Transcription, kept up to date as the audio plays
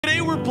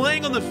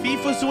playing on the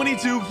FIFA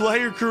 22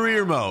 player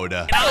career mode.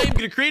 And I'm going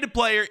to create a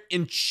player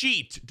and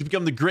cheat to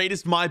become the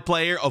greatest My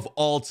Player of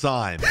all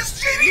time. He's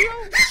cheating!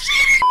 He's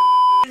cheating!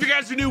 If you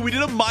guys are new, we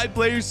did a My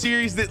Player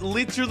series that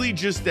literally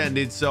just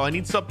ended, so I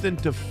need something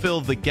to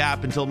fill the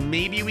gap until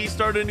maybe we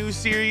start a new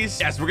series.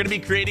 Yes, we're going to be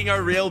creating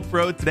our Real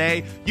Pro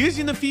today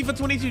using the FIFA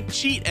 22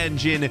 cheat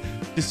engine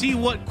to see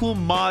what cool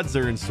mods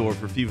are in store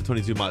for FIFA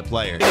 22 My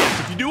Player. Yes,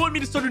 if you do want me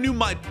to start a new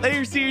My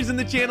Player series in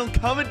the channel,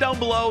 comment down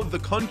below the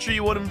country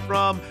you want them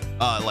from,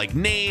 like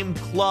name,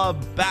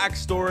 club,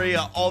 backstory,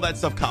 all that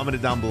stuff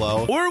commented down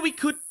below. Or we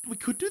could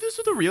do this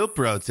with a Real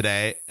Pro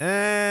today.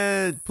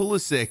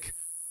 Pulisic.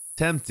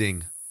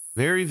 Tempting.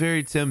 Very,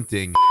 very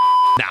tempting.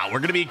 Now, we're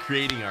going to be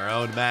creating our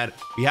own, man.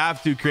 We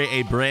have to create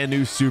a brand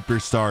new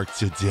superstar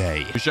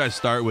today. Who should I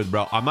start with,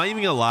 bro? I'm not even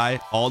going to lie.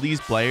 All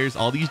these players,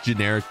 all these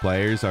generic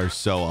players are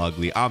so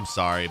ugly. I'm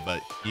sorry,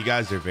 but you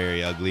guys are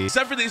very ugly.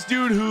 Except for this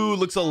dude who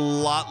looks a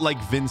lot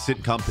like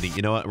Vincent Kompany.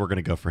 You know what? We're going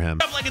to go for him.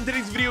 Like in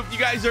today's video, if you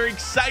guys are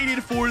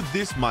excited for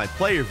this My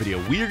Player video,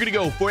 we are going to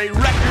go for a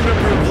record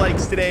number of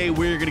likes today.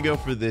 We're going to go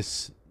for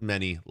this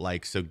many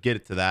likes, so get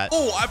it to that.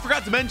 Oh, I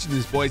forgot to mention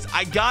this, boys.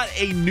 I got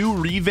a new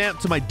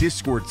revamp to my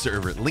Discord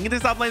server. Link in the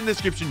top line in the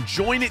description.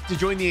 Join it to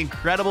join the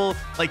incredible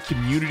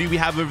community we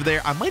have over there.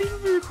 I might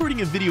even be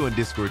recording a video on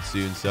Discord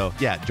soon, so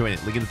yeah, join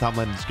it. Link in the top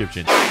line in the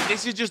description.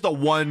 This is just a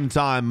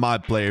one-time My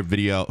Player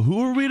video.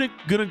 Who are we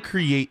gonna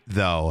create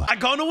though? I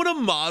kind of want to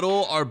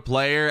model our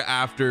player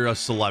after a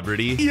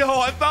celebrity.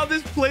 Yo, I found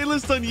this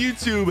playlist on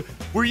YouTube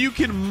where you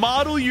can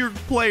model your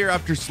player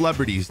after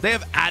celebrities. They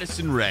have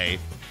Addison Rae.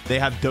 They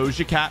have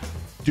Doja Cat.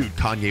 Dude,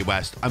 Kanye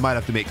West. I might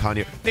have to make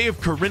Kanye. They have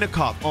Corinna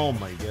Kopp. Oh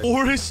my god.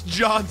 Boris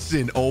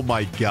Johnson. Oh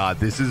my god.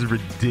 This is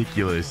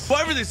ridiculous.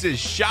 Whoever this is,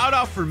 shout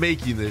out for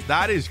making this.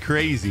 That is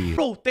crazy.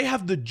 Bro, they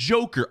have the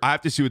Joker. I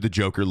have to see what the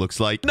Joker looks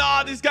like.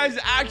 Nah, this guy's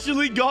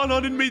actually gone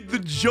on and made the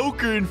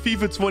Joker in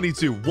FIFA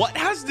 22. What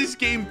has this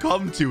game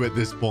come to at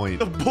this point?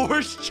 The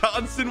Boris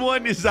Johnson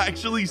one is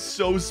actually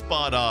so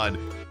spot on.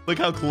 Look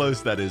how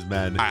close that is,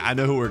 man. I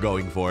know who we're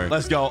going for.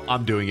 Let's go.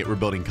 I'm doing it. We're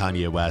building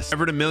Kanye West.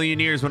 Never in a million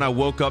years when I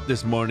woke up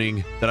this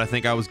morning that I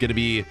think I was going to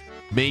be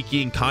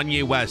making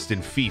Kanye West in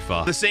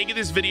FIFA. For the sake of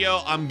this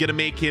video, I'm going to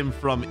make him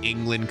from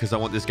England because I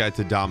want this guy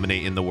to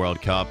dominate in the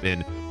World Cup.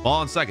 And well,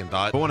 on second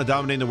thought, if I want to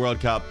dominate in the World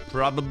Cup,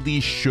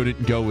 probably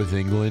shouldn't go with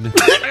England.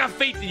 I got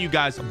faith in you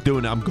guys. I'm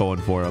doing it. I'm going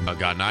for him. Oh,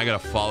 God. Now I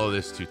got to follow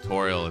this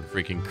tutorial and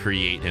freaking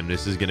create him.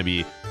 This is going to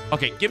be...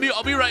 Okay,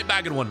 I'll be right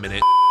back in 1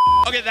 minute.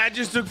 Okay, that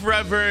just took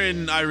forever,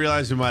 and I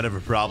realized we might have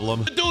a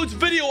problem. The dude's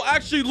video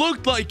actually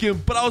looked like him,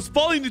 but I was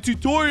following the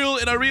tutorial,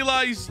 and I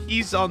realized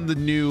he's on the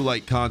new,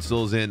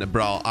 consoles, and,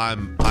 bro,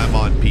 I'm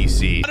on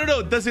PC. I don't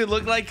know. Does it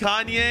look like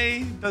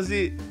Kanye? Does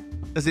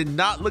it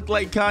not look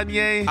like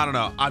Kanye? I don't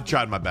know. I've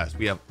tried my best.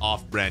 We have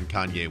off-brand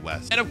Kanye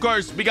West. And, of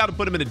course, we got to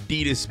put him in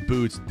Adidas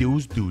boots.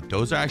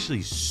 Those are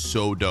actually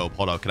so dope.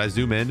 Hold on. Can I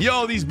zoom in?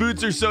 Yo, these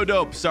boots are so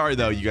dope. Sorry,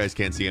 though. You guys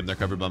can't see them. They're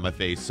covered by my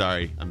face.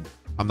 Sorry.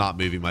 I'm not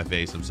moving my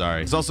face. I'm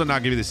sorry. It's also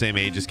not going to be the same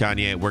age as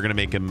Kanye. We're going to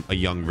make him a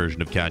young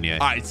version of Kanye.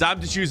 All right, it's time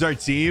to choose our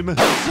team.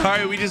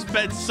 Sorry, we just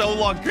spent so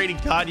long creating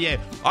Kanye.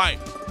 All right,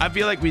 I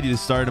feel like we need to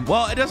start him.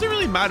 Well, it doesn't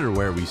really matter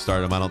where we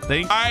start him, I don't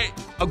think. All right,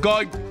 I'm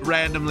going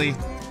randomly.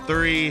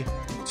 3,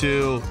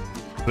 2,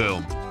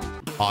 boom.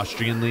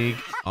 Austrian League.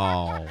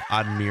 Oh,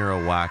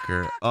 Admira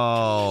Wacker.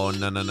 Oh,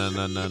 no.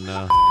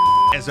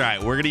 That's all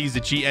right. We're going to use the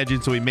cheat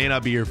engine, so we may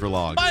not be here for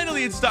long.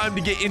 Finally, it's time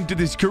to get into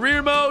this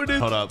career mode.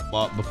 Hold up.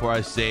 Well, before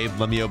I save,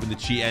 let me open the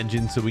cheat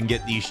engine so we can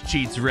get these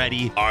cheats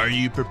ready. Are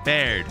you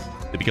prepared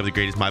to become the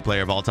greatest My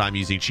Player of all time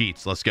using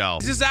cheats? Let's go.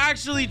 This is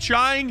actually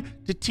trying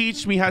to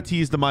teach me how to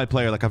use the My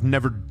Player like I've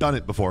never done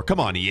it before. Come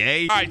on,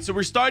 EA. All right, so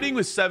we're starting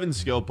with 7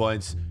 skill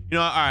points. You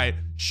know what? All right,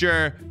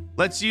 sure.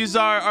 Let's use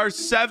our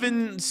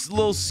 7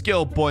 little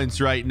skill points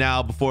right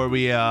now before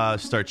we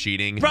start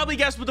cheating. Probably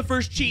guess what the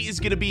first cheat is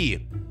going to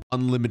be.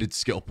 Unlimited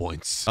skill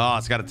points. Oh,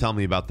 it's got to tell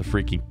me about the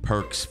freaking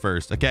perks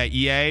first. Okay,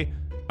 EA.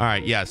 All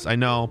right, yes, I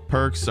know.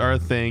 Perks are a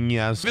thing,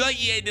 yes. I feel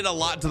like EA did a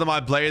lot to the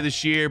My Player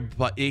this year,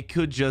 but it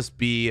could just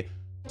be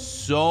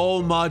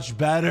so much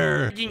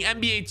better. Freaking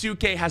NBA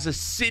 2K has a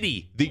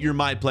city that your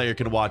My Player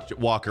can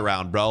walk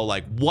around, bro.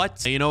 Like,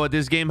 what? And you know what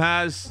this game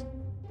has?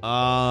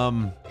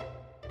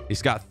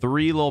 It's got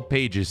 3 little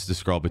pages to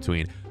scroll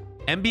between.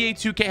 NBA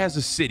 2K has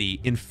a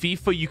city. In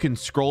FIFA, you can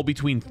scroll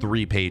between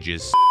 3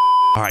 pages.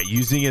 All right,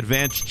 using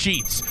advanced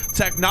cheats,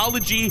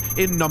 technology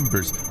in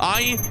numbers.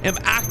 I am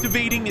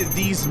activating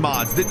these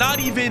mods that not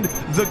even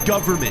the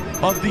government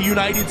of the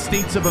United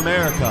States of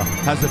America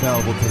has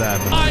available to them.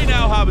 I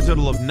now have a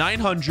total of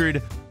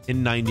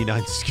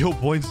 999 skill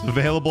points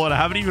available, and I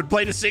haven't even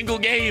played a single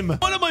game.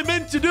 What am I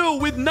meant to do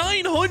with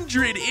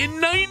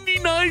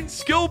 999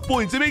 skill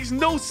points? It makes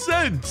no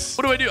sense.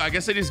 What do? I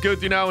guess I just go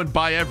through now and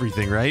buy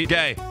everything, right?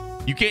 Okay.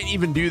 You can't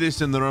even do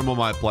this in the normal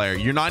My Player.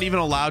 You're not even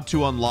allowed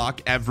to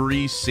unlock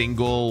every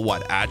single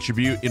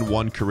attribute in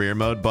one career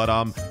mode. But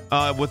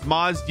with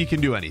mods, you can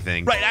do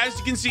anything. Right, as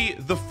you can see,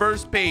 the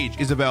first page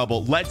is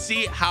available. Let's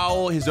see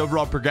how his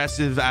overall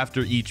progresses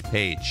after each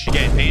page.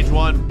 Okay, page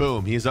 1,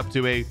 boom, he's up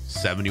to a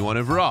 71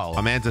 overall.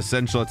 A man's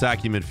essential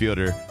attacking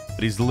midfielder,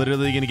 but he's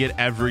literally gonna get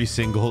every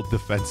single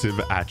defensive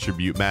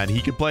attribute, man.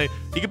 He could play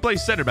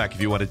center back if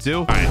he wanted to.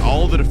 All right,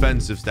 all the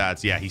defensive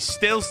stats. Yeah, he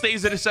still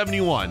stays at a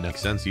 71.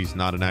 Makes sense, he's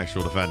not an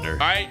actual defender. All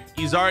right,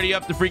 he's already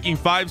up to freaking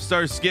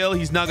 5-star skill.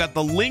 He's now got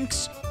the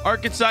Lynx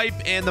archetype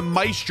and the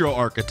Maestro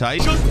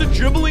archetype. Just the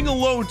dribbling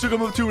alone took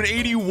him up to an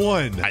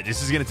 81. All right,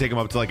 this is gonna take him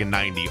up to like a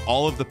 90.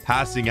 All of the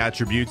passing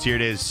attributes, here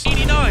it is,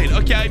 89.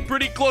 Okay,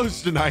 pretty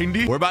close to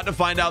 90. We're about to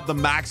find out the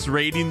max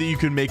rating that you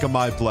can make a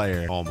My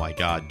Player. Oh my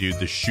god, dude,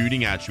 the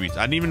shooting attributes,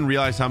 I didn't even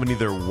realize how many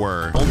there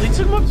were. Only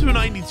took him up to a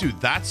 92.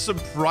 That's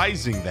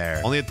surprising there.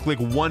 Only have to click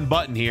one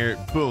button here,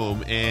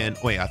 boom, and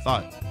wait, I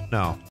thought,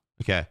 no.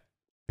 Okay,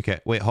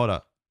 wait, hold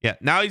up. Yeah,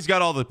 now he's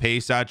got all the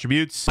pace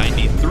attributes.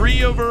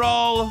 93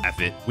 overall. F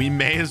it. We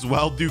may as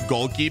well do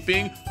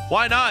goalkeeping.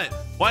 Why not?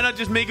 Why not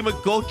just make him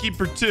a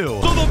goalkeeper too?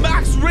 So the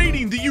max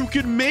rating that you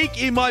can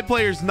make a My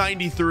Player is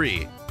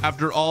 93.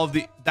 After all of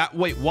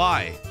wait,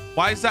 why?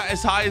 Why is that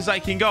as high as I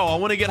can go? I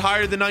want to get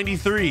higher than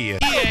 93.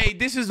 EA,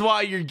 this is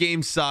why your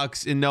game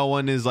sucks and no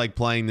one is like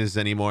playing this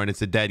anymore and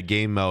it's a dead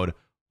game mode.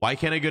 Why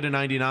can't I go to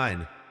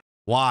 99?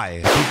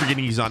 Why? I keep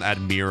forgetting he's on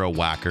Admira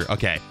Whacker.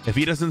 Okay, if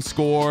he doesn't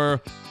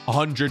score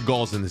 100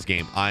 goals in this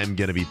game, I'm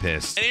gonna be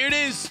pissed. And here it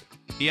is.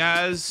 He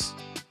has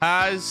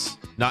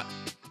not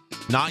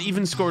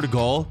even scored a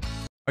goal.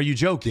 Are you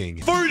joking?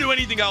 Before we do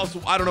anything else,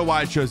 I don't know why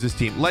I chose this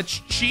team. Let's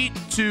cheat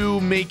to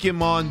make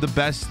him on the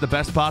best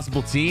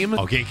possible team.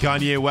 Okay,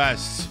 Kanye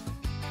West.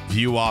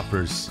 View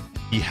offers.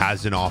 He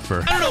has an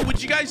offer. I don't know.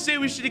 Would you guys say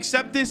we should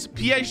accept this?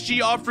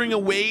 PSG offering a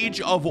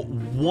wage of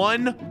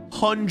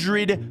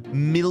 100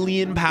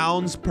 million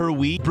pounds per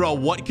week. Bro,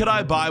 what could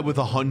I buy with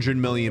 100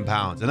 million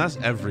pounds? And that's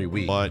every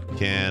week. What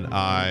can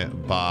I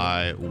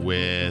buy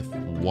with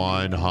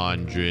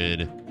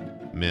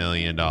 100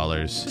 million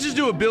dollars? Let's just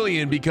do $1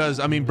 billion because,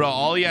 I mean, bro,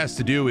 all he has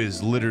to do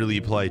is literally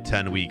play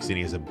 10 weeks and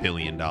he has $1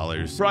 billion.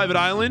 Private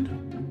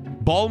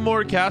island,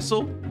 Balmoral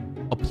Castle,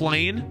 a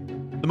plane,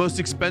 the most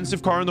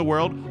expensive car in the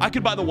world. I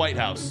could buy the White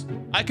House.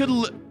 I could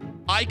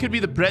be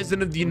the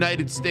president of the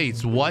United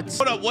States. What?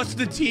 Hold up, what's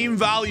the team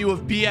value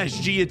of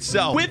PSG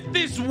itself? With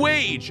this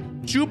wage,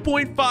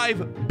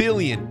 2.5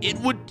 billion, it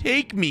would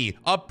take me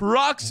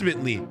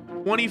approximately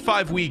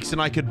 25 weeks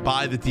and I could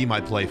buy the team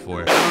I play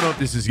for. I don't know if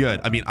this is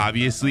good. I mean,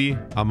 obviously,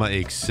 I'm gonna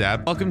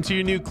accept. Welcome to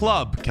your new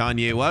club,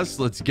 Kanye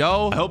West. Let's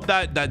go. I hope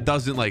that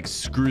doesn't like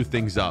screw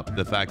things up.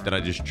 The fact that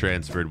I just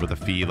transferred with a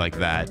fee like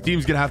that.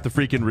 Team's gonna have to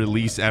freaking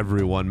release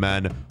everyone,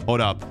 man.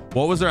 Hold up.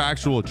 What was our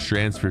actual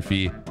transfer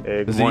fee?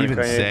 Hey, does it even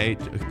say?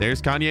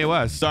 There's Kanye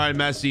West. Sorry,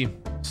 Messi.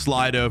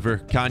 Slide over.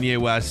 Kanye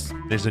West.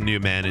 There's a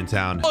new man in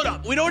town. Hold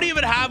up. We don't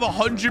even have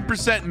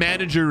 100%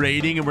 manager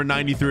rating and we're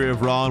 93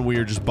 overall and we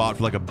were just bought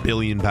for like £1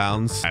 billion.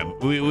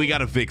 We got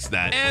to fix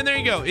that. And there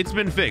you go. It's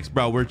been fixed,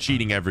 bro. We're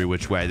cheating every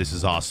which way. This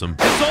is awesome.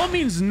 This all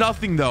means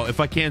nothing though if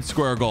I can't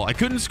score a goal. I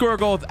couldn't score a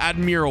goal with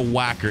Admiral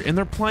Whacker and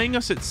they're playing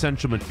us at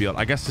central midfield.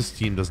 I guess this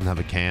team doesn't have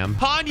a cam.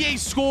 Kanye,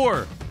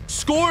 score.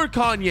 Score,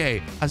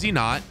 Kanye. Has he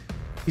not?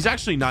 He's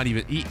actually not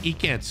even, he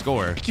can't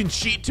score. I can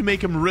cheat to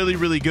make him really,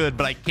 really good,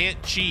 but I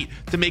can't cheat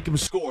to make him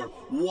score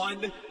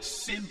one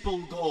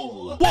simple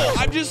goal. Whoa,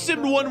 I've just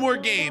simmed one more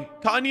game.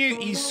 Kanye,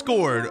 he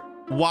scored.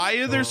 Why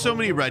are there so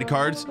many red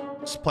cards?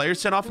 This player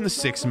sent off in the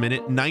 6th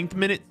minute, 9th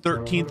minute,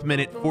 13th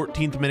minute,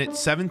 14th minute,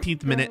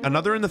 17th minute,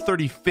 another in the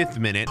 35th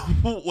minute.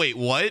 Wait,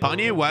 what?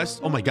 Kanye West,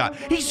 oh my God.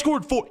 He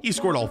scored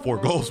all 4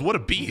 goals. What a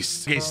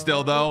beast. Okay,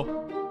 still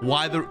though,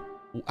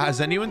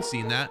 has anyone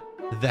seen that?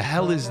 The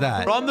hell is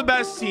that? We're on the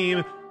best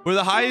team. We're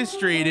the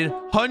highest rated,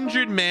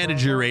 100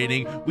 manager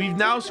rating. We've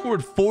now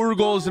scored 4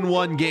 goals in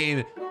 1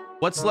 game.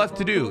 What's left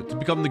to do to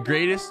become the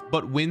greatest,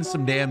 but win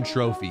some damn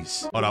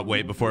trophies? Hold up,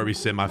 wait, before we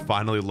sim, I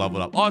finally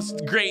leveled up. Oh, it's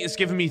great. It's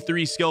giving me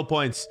 3 skill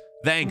points.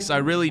 Thanks. I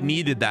really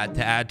needed that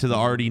to add to the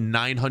already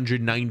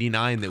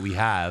 999 that we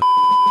have.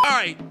 All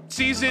right,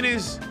 season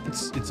is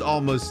it's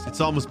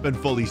almost been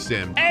fully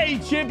simmed. Hey,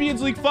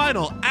 Champions League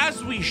final,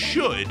 as we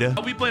should.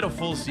 We played a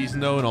full season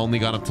though and only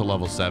got up to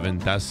level 7.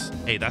 That's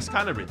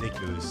kind of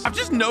ridiculous. I've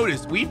just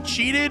noticed we've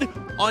cheated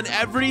on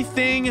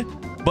everything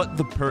but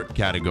the perk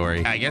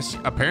category. I guess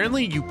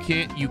apparently you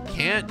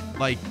can't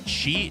like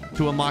cheat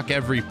to unlock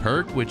every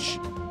perk, which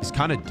is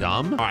kind of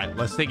dumb. All right,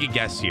 let's take a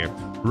guess here.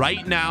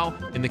 Right now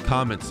in the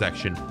comment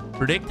section,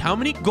 predict how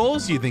many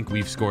goals you think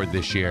we've scored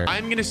this year.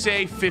 I'm gonna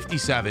say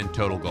 57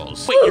 total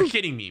goals. Wait, you're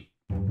kidding me?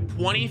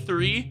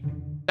 23?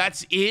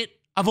 That's it?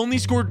 I've only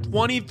scored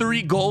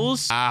 23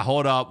 goals.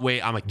 Hold up.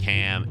 Wait, I'm a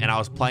cam and I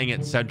was playing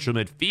at central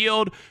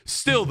midfield.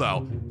 Still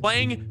though,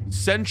 playing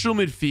central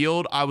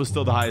midfield, I was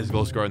still the highest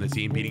goal scorer in the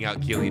team, beating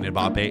out Kylian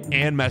Mbappe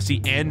and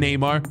Messi and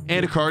Neymar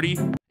and Icardi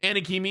and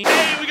Hakimi.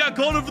 Hey, we got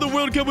called up for the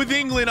World Cup with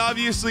England,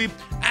 obviously.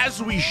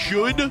 as we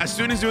should. As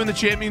soon as we win the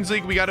Champions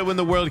League, we got to win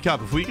the World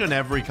Cup. If we can win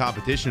every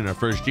competition in our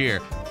first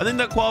year, I think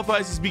that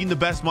qualifies as being the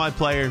best my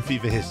player in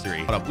FIFA history.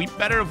 Hold up, we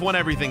better have won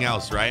everything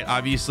else, right?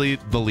 Obviously,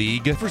 the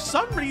league. For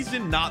some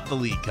reason, not the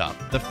League Cup.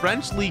 The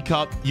French League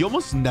Cup, you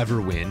almost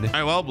never win. All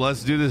right, well,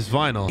 let's do this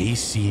final.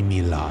 AC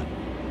Milan,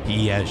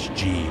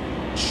 PSG,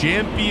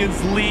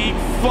 Champions League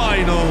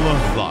final.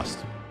 Lost.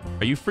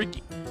 Are you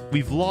freaking?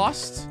 We've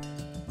lost?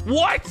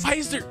 What? Why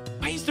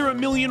is there a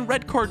million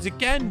red cards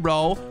again,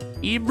 bro?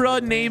 Ibra,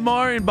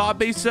 Neymar, and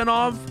Mbappe sent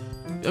off.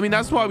 I mean,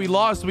 that's why we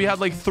lost. We had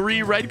like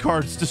 3 red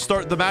cards to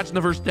start the match in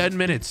the first 10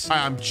 minutes.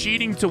 I'm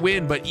cheating to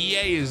win, but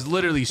EA is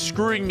literally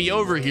screwing me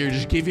over here,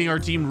 just giving our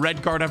team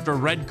red card after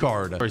red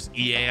card. Of course,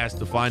 EA has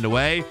to find a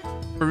way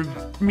for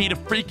me to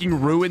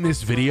freaking ruin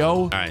this video.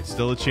 All right,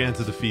 still a chance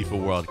at the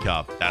FIFA World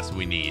Cup. That's what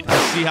we need.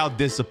 Let's see how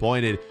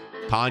disappointed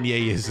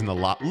Kanye is in the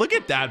lot. Look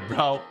at that,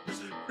 bro.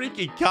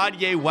 Freaking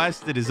Kanye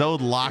West in his own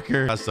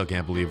locker. I still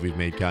can't believe we've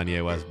made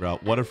Kanye West, bro.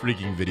 What a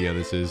freaking video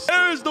this is.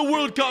 There's the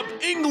World Cup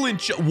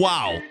England.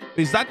 Wow.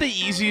 Is that the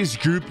easiest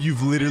group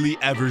you've literally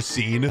ever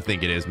seen? I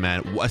think it is,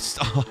 man.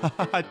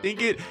 I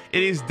think it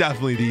is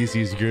definitely the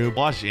easiest group.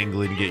 Watch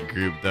England get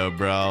grouped, though,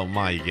 bro.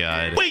 My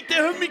God. Wait, they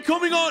have me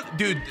coming on.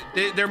 Dude,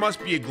 there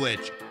must be a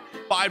glitch.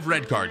 5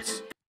 red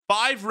cards.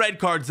 5 red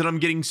cards that I'm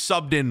getting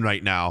subbed in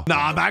right now.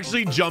 Nah, I'm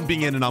actually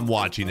jumping in and I'm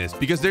watching this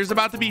because there's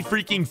about to be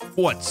freaking,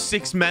 what,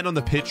 6 men on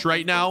the pitch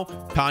right now.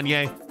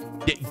 Kanye,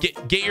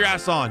 get your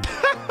ass on.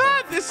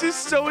 This is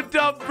so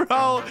dumb,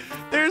 bro.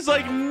 There's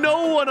like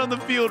no one on the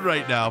field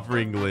right now for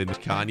England.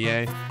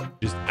 Kanye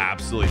just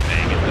absolutely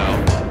bang it,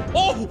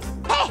 though.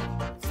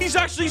 Oh, he's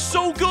actually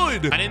so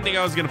good. I didn't think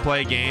I was going to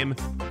play a game,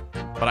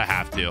 but I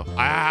have to.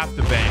 I have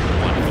to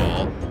bang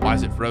 1 goal. Why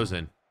is it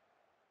frozen?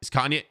 Is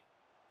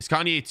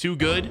Kanye too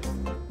good?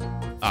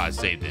 I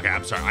saved it. Okay,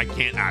 I'm sorry. I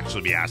can't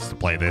actually be asked to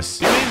play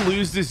this. We may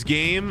lose this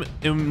game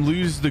and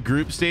lose the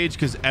group stage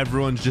because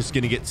everyone's just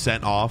going to get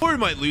sent off. Or we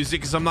might lose it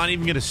because I'm not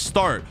even going to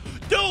start.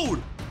 Dude,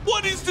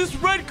 what is this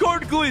red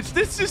card glitch?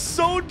 This is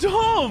so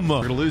dumb. We're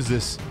going to lose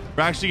this.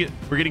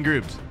 We're getting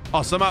grouped.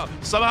 Oh,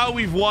 somehow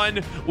we've won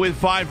with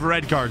 5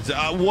 red cards.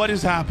 What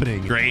is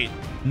happening? Great.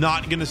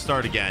 Not going to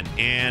start again.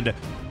 And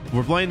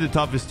we're playing the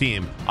toughest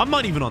team. I'm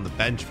not even on the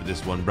bench for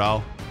this one,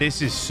 bro.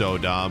 This is so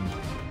dumb.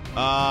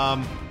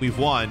 We've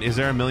won. Is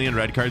there a million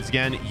red cards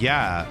again?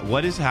 Yeah.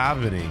 What is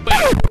happening?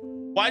 Wait,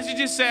 why did you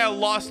just say I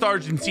lost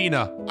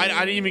Argentina? I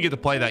didn't even get to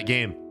play that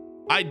game.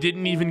 I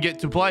didn't even get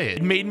to play it.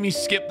 It made me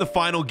skip the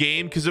final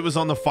game because it was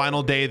on the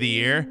final day of the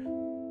year.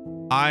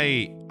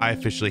 I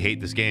officially hate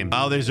this game.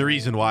 Oh, there's a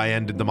reason why I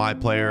ended the My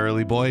Player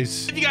early,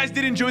 boys. If you guys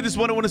did enjoy this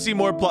one and want to see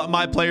more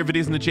My Player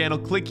videos on the channel,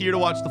 click here to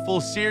watch the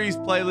full series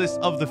playlist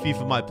of the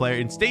FIFA My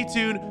Player and stay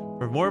tuned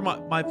for more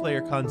My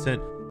Player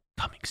content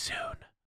coming soon.